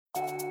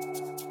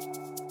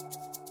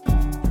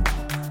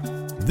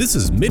This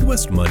is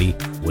Midwest Money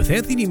with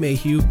Anthony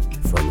Mayhew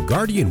from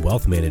Guardian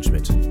Wealth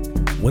Management.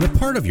 When a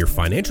part of your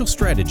financial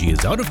strategy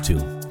is out of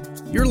tune,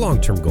 your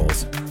long-term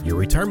goals, your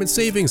retirement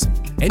savings,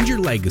 and your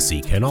legacy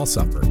can all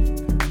suffer.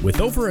 With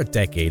over a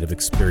decade of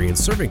experience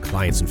serving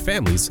clients and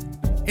families,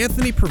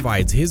 Anthony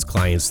provides his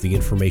clients the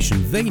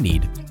information they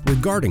need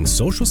regarding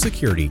Social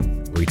Security,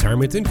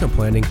 retirement income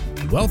planning,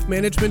 wealth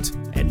management,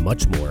 and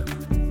much more.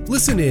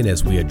 Listen in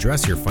as we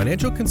address your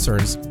financial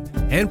concerns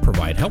and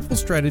provide helpful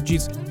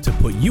strategies to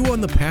put you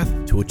on the path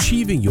to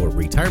achieving your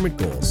retirement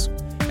goals.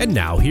 And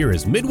now here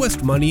is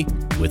Midwest Money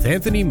with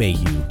Anthony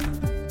Mayhew.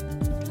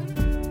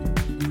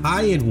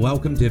 Hi, and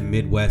welcome to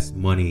Midwest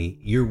Money,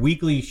 your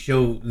weekly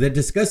show that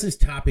discusses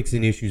topics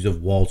and issues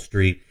of Wall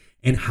Street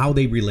and how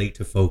they relate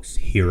to folks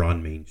here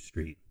on Main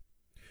Street.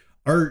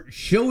 Our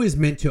show is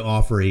meant to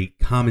offer a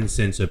common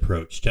sense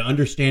approach to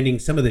understanding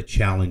some of the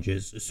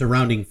challenges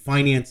surrounding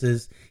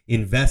finances,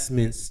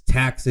 investments,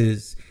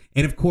 taxes,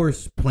 and of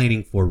course,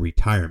 planning for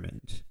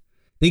retirement.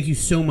 Thank you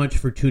so much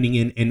for tuning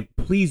in, and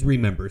please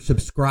remember,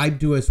 subscribe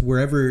to us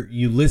wherever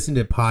you listen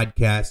to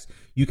podcasts.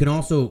 You can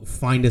also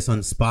find us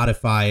on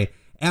Spotify,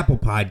 Apple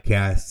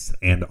Podcasts,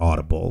 and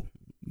Audible.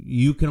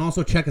 You can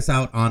also check us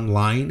out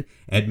online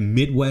at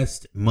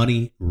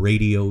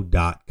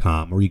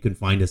MidwestMoneyRadio.com, or you can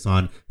find us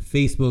on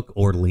Facebook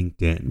or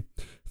LinkedIn.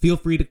 Feel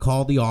free to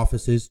call the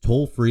offices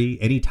toll-free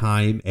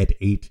anytime at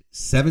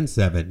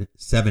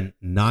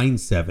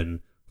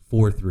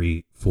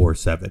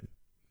 877-797-4347.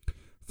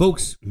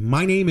 Folks,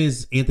 my name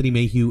is Anthony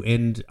Mayhew,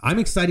 and I'm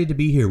excited to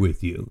be here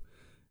with you.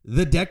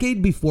 The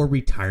decade before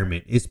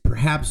retirement is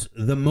perhaps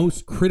the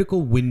most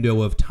critical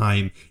window of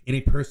time in a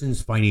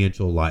person's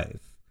financial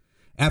life.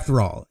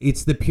 After all,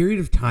 it's the period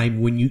of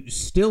time when you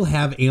still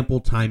have ample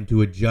time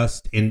to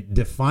adjust and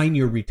define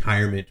your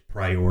retirement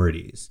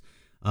priorities.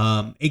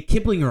 A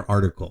Kiplinger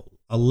article,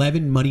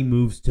 11 Money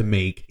Moves to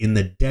Make in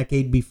the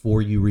Decade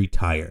Before You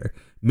Retire,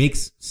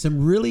 makes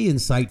some really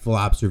insightful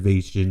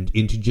observations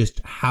into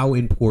just how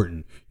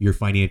important your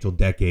financial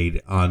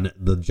decade on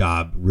the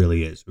job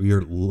really is, or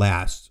your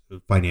last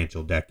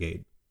financial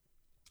decade.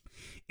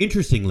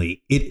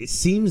 Interestingly, it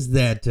seems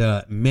that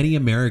many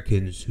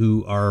Americans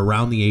who are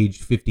around the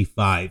age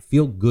 55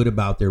 feel good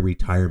about their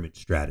retirement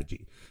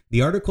strategy.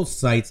 The article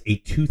cites a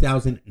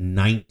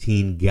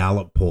 2019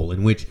 Gallup poll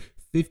in which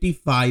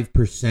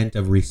 55%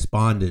 of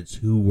respondents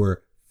who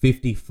were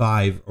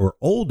 55 or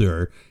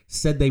older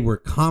said they were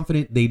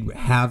confident they'd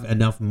have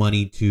enough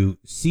money to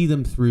see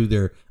them through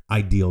their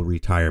ideal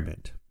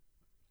retirement.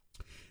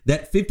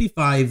 That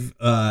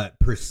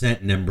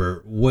 55%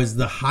 number was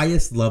the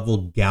highest level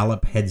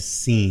Gallup had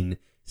seen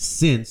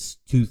since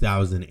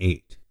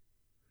 2008.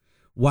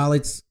 While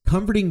it's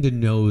comforting to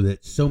know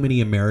that so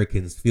many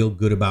Americans feel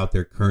good about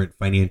their current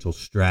financial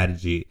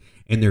strategy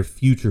and their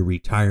future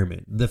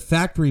retirement, the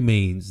fact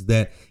remains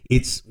that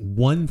it's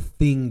one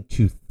thing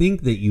to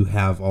think that you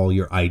have all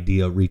your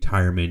ideal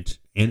retirement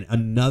and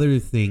another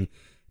thing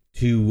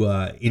to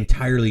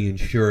entirely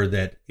ensure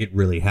that it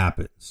really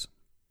happens.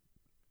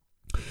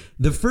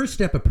 The first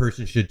step a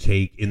person should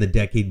take in the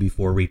decade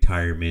before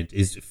retirement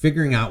is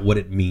figuring out what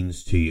it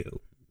means to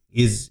you.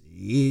 It's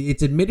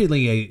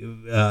admittedly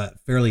a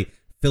fairly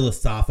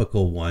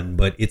philosophical one,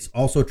 but it's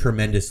also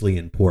tremendously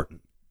important.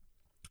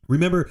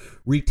 Remember,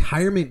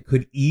 retirement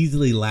could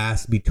easily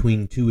last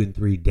between 2 and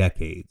 3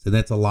 decades, and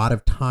that's a lot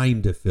of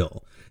time to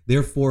fill.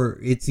 Therefore,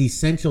 it's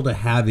essential to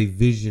have a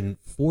vision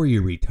for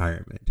your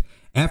retirement.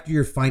 After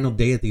your final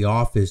day at the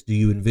office, do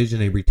you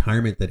envision a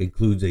retirement that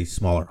includes a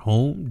smaller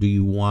home? Do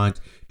you want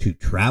to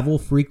travel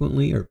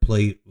frequently or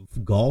play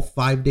golf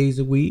 5 days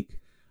a week?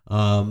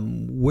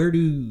 Where do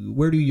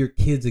your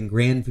kids and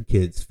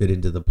grandkids fit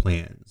into the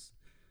plans?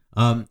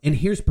 And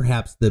here's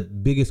perhaps the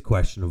biggest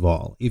question of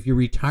all. If you're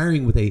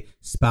retiring with a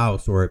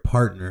spouse or a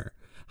partner,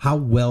 how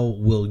well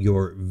will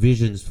your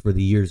visions for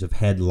the years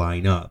ahead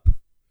line up?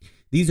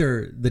 These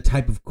are the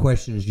type of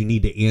questions you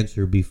need to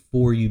answer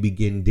before you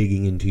begin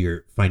digging into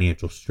your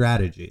financial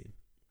strategy.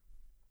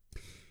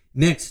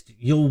 Next,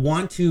 you'll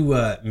want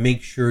to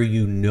make sure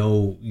you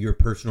know your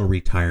personal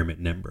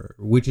retirement number,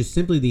 which is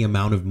simply the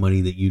amount of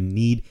money that you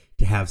need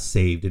to have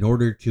saved in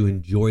order to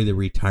enjoy the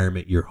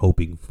retirement you're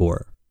hoping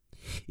for.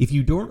 If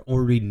you don't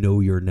already know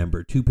your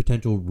number, 2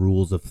 potential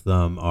rules of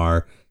thumb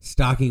are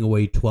stocking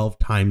away 12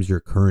 times your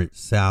current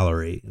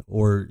salary,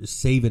 or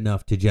save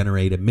enough to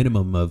generate a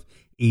minimum of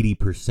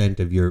 80%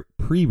 of your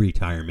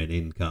pre-retirement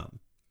income.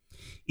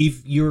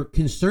 If you're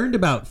concerned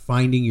about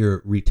finding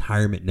your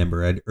retirement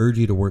number, I'd urge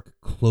you to work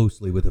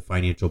closely with a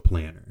financial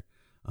planner.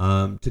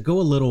 To go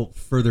a little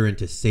further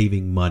into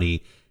saving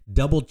money,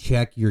 double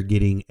check you're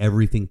getting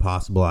everything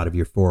possible out of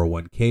your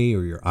 401k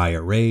or your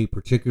IRA,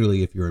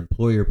 particularly if your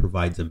employer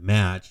provides a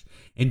match.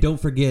 And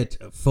don't forget,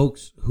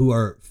 folks who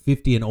are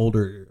 50 and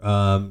older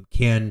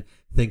can,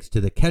 thanks to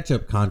the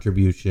catch-up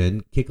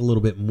contribution, kick a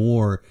little bit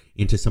more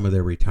into some of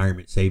their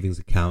retirement savings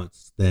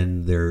accounts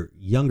than their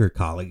younger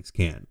colleagues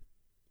can.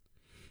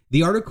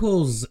 The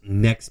article's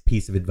next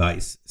piece of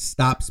advice: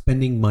 stop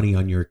spending money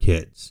on your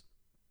kids.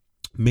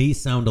 may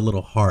sound a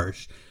little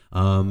harsh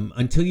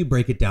until you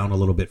break it down a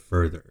little bit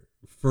further.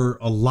 For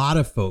a lot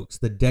of folks,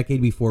 the decade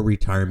before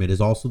retirement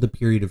is also the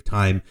period of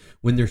time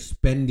when they're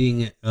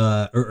spending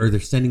or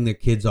they're sending their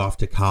kids off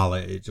to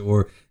college,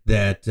 or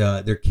that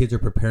their kids are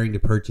preparing to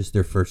purchase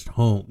their first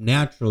home.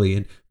 Naturally,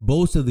 in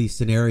both of these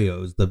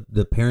scenarios,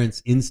 the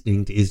parent's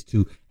instinct is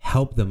to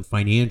help them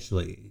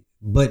financially,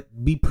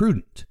 but be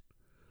prudent.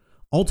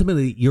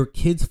 Ultimately, your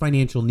kids'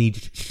 financial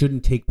needs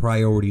shouldn't take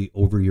priority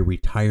over your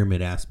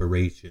retirement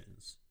aspirations.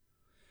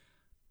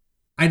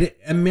 I'd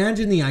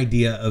imagine the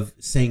idea of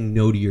saying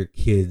no to your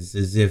kids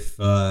as if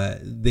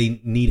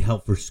they need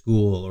help for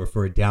school or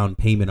for a down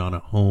payment on a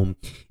home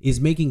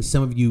is making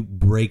some of you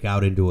break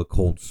out into a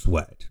cold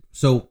sweat.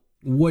 So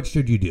what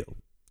should you do?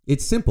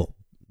 It's simple.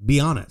 Be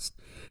honest.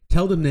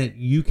 Tell them that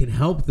you can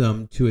help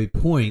them to a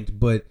point,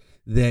 but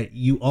that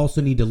you also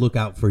need to look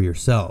out for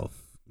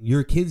yourself.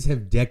 Your kids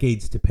have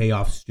decades to pay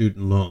off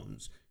student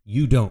loans.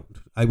 You don't.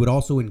 I would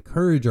also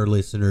encourage our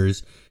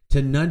listeners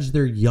to nudge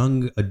their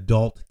young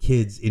adult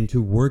kids into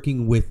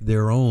working with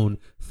their own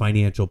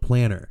financial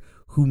planner,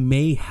 who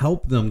may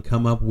help them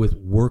come up with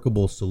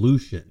workable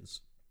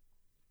solutions.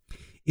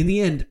 In the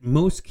end,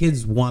 most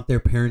kids want their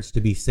parents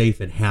to be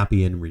safe and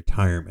happy in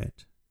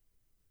retirement.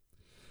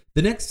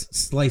 The next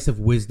slice of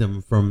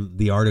wisdom from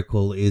the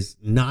article is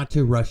not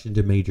to rush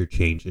into major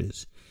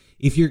changes.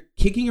 If you're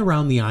kicking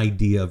around the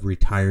idea of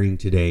retiring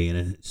today in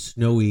a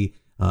snowy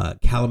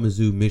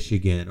Kalamazoo,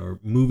 Michigan, or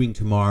moving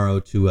tomorrow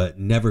to a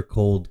never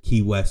cold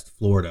Key West,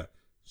 Florida,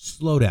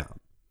 slow down.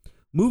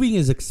 Moving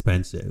is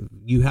expensive.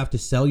 You have to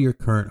sell your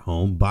current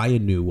home, buy a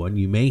new one.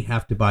 You may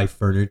have to buy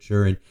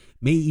furniture and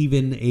may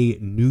even a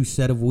new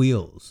set of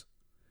wheels.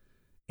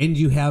 And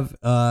you have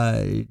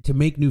to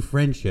make new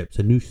friendships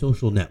and new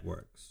social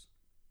networks.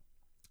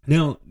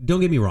 Now,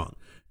 don't get me wrong.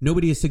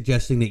 Nobody is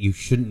suggesting that you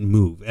shouldn't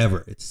move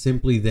ever. It's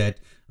simply that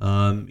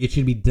it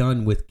should be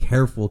done with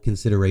careful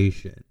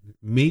consideration.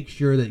 Make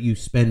sure that you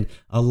spend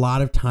a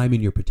lot of time in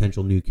your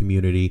potential new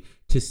community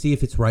to see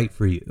if it's right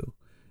for you.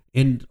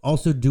 And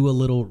also do a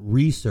little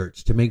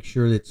research to make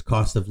sure that its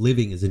cost of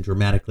living isn't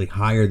dramatically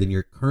higher than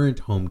your current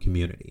home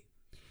community.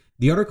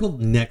 The article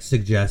next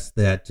suggests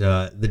that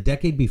the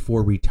decade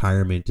before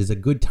retirement is a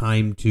good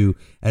time to,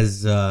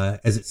 as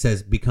it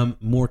says, become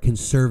more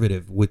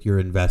conservative with your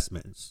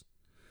investments.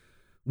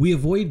 We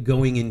avoid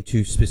going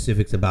into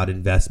specifics about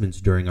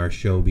investments during our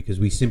show because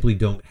we simply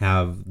don't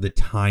have the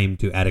time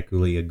to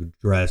adequately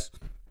address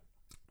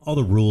all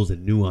the rules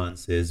and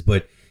nuances.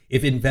 But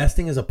if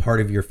investing is a part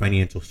of your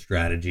financial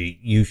strategy,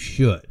 you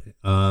should,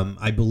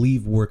 I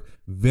believe, work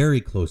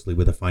very closely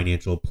with a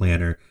financial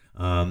planner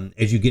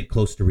as you get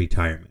close to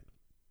retirement.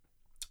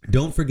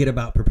 Don't forget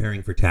about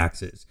preparing for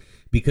taxes,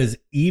 because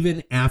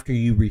even after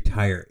you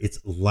retire, it's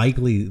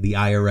likely the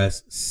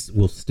IRS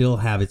will still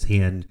have its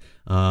hand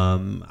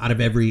out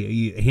of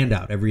every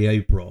handout every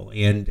April.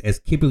 And as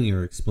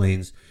Kiplinger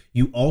explains,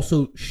 you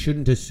also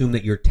shouldn't assume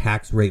that your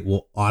tax rate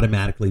will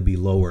automatically be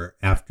lower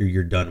after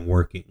you're done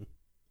working.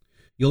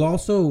 You'll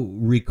also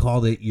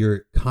recall that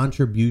your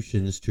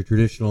contributions to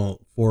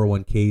traditional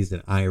 401ks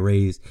and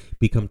IRAs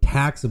become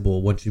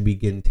taxable once you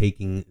begin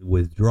taking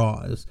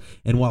withdrawals.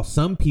 And while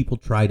some people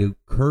try to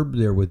curb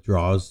their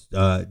withdrawals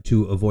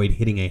to avoid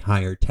hitting a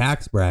higher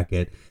tax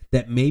bracket,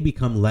 that may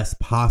become less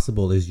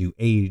possible as you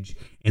age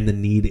and the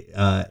need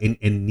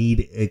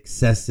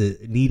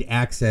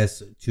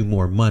access to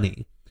more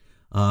money.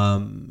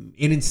 And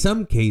in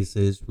some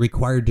cases,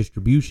 required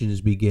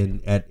distributions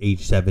begin at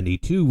age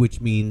 72,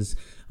 which means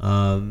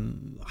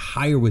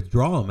higher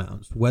withdrawal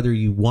amounts, whether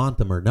you want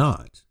them or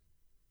not.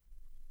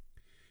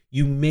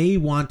 You may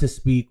want to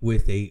speak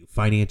with a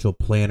financial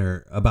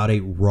planner about a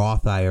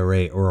Roth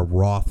IRA or a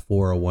Roth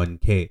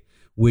 401k,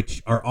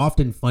 which are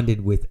often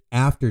funded with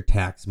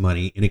after-tax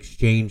money in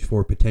exchange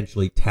for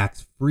potentially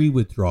tax-free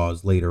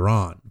withdrawals later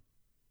on.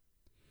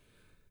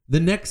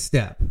 The next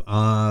step,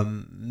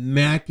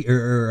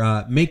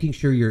 making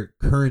sure your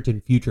current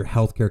and future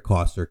healthcare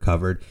costs are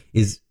covered,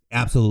 is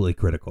absolutely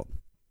critical.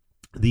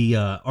 The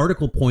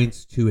article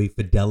points to a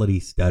Fidelity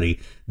study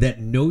that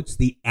notes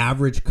the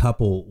average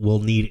couple will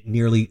need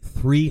nearly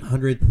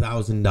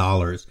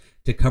 $300,000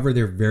 to cover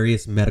their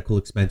various medical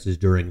expenses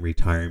during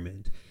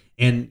retirement.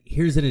 And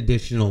here's an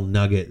additional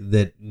nugget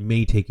that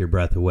may take your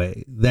breath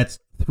away. That's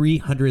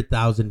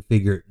 $300,000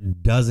 figure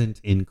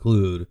doesn't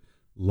include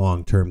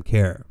long-term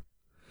care.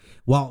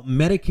 While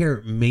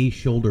Medicare may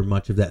shoulder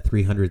much of that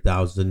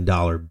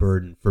 $300,000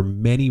 burden, for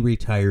many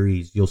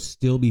retirees, you'll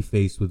still be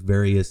faced with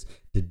various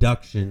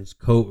deductions,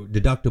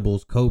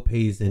 deductibles,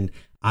 co-pays, and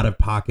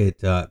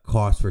out-of-pocket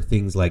costs for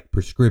things like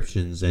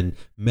prescriptions and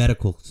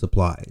medical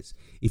supplies.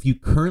 If you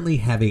currently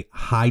have a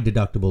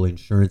high-deductible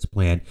insurance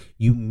plan,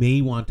 you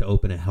may want to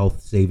open a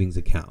health savings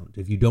account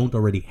if you don't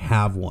already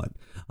have one.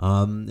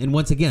 And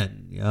once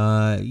again,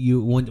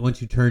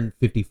 once you turn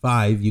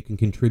 55, you can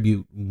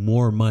contribute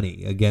more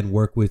money. Again,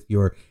 work with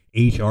your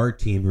HR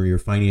team or your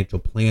financial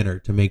planner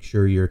to make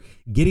sure you're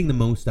getting the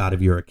most out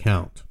of your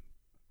account.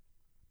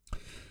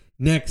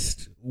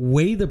 Next,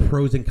 weigh the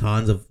pros and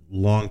cons of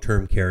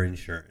long-term care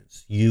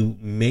insurance. You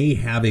may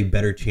have a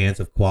better chance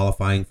of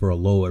qualifying for a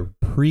lower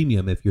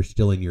premium if you're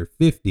still in your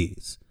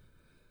 50s.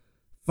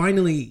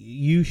 Finally,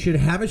 you should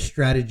have a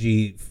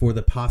strategy for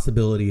the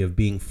possibility of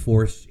being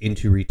forced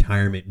into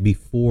retirement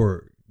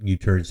before you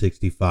turn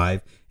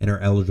 65 and are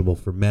eligible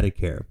for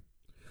Medicare.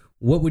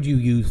 What would you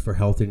use for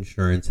health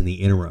insurance in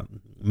the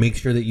interim? Make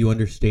sure that you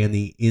understand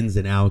the ins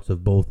and outs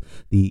of both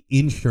the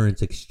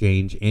insurance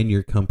exchange and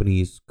your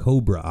company's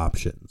COBRA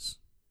options.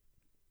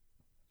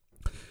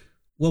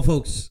 Well,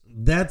 folks,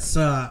 that's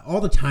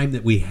all the time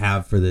that we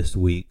have for this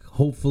week.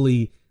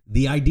 Hopefully,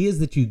 the ideas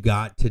that you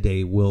got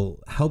today will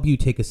help you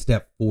take a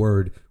step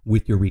forward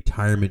with your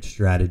retirement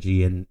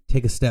strategy and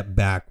take a step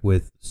back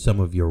with some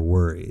of your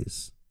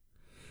worries.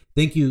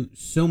 Thank you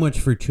so much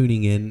for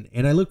tuning in,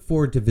 and I look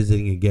forward to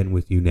visiting again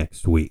with you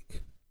next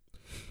week.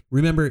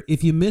 Remember,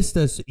 if you missed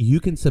us, you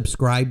can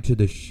subscribe to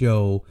the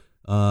show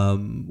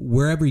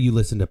wherever you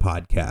listen to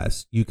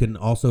podcasts. You can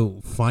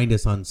also find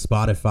us on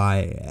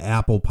Spotify,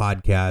 Apple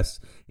Podcasts,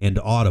 and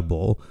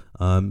Audible.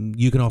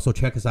 You can also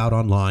check us out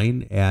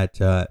online at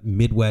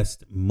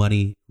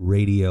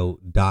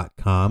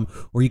MidwestMoneyRadio.com,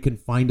 or you can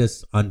find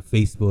us on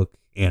Facebook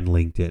and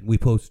LinkedIn. We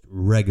post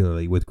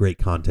regularly with great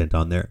content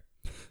on there.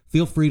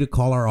 Feel free to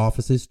call our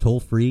offices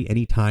toll-free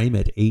anytime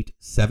at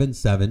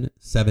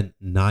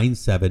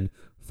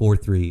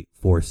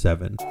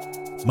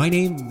 877-797-4347. My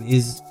name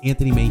is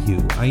Anthony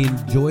Mayhew. I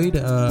enjoyed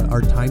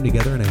our time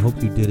together, and I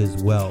hope you did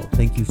as well.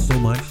 Thank you so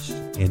much,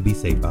 and be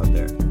safe out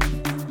there.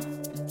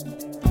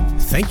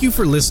 Thank you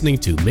for listening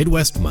to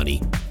Midwest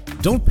Money.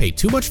 Don't pay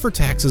too much for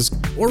taxes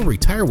or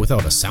retire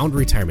without a sound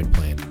retirement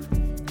plan.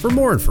 For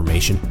more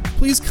information,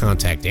 please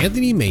contact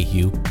Anthony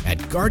Mayhew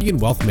at Guardian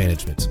Wealth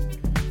Management.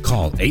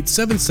 Call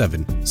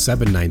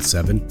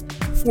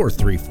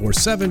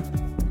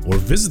 877-797-4347 or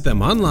visit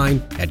them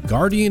online at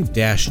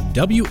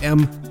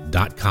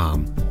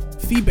guardian-wm.com.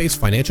 Fee-based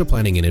financial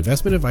planning and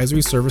investment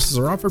advisory services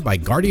are offered by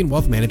Guardian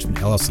Wealth Management,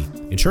 LLC.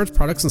 Insurance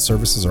products and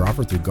services are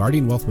offered through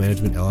Guardian Wealth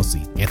Management,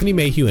 LLC. Anthony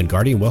Mayhew and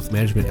Guardian Wealth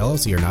Management,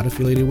 LLC are not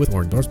affiliated with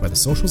or endorsed by the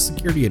Social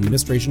Security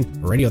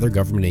Administration or any other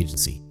government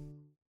agency.